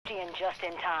just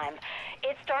in time.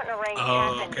 It's starting to rain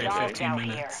Oh, cats and okay, dogs 15 out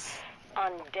minutes. here.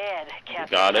 Undead cats.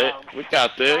 We got and it. dogs. We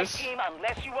got My this. team,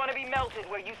 unless you want to be melted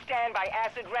where you stand by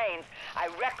acid rains, I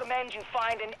recommend you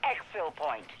find an exfil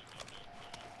point.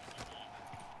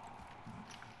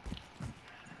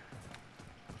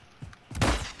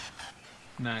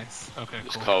 Nice. Okay,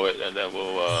 Just cool. call it, and then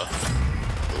we'll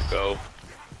go.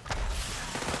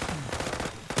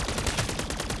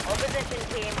 Hold position,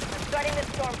 team. I'm starting this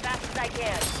storm fast as I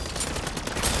can.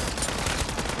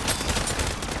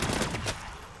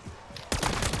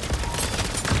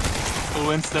 Oh,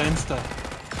 insta.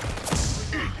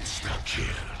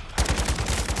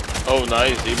 Oh,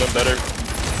 nice. Even better.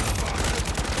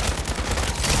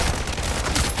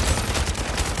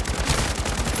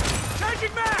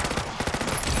 Changing back!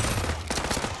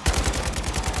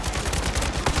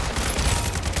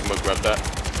 I'm gonna grab that.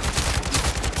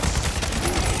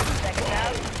 Seconds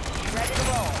out. Ready to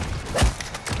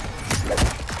roll.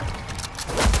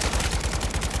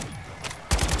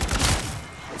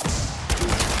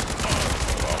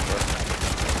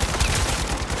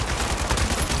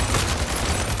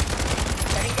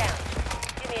 Setting down.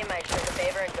 Do me and my shirt a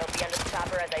favor and don't be under the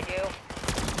chopper as I do.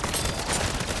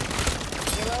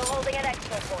 Hero holding at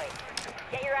exfil point.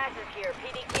 Get your asses here,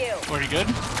 PDQ. Pretty good.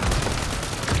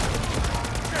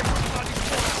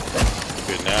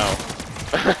 Good now.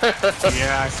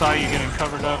 Yeah, I saw you getting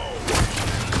covered up.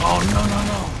 Oh, no.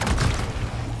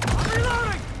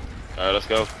 Reloading! Alright, let's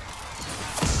go.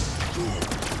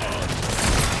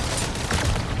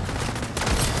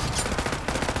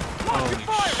 Holy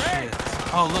shit.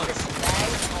 Oh, look.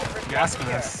 Bags, all for Gas secure.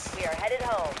 mask. We are headed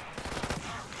home.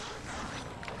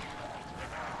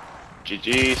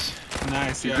 GG's.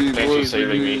 Nice, yeah. Thanks for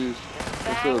saving me.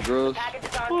 What's up, bros?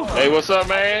 Packages on board. Hey, what's up, In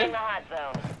man? the hot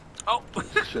zone. Oh,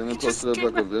 Shannon just posted up came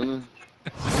like a up. villain.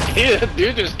 Yeah,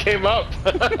 dude just came up.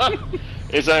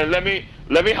 It's like, let me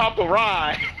hop a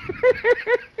ride.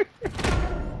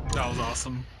 That was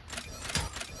awesome.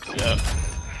 Yeah.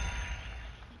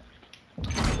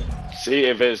 See,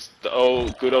 if it's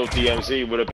the good old DMZ would have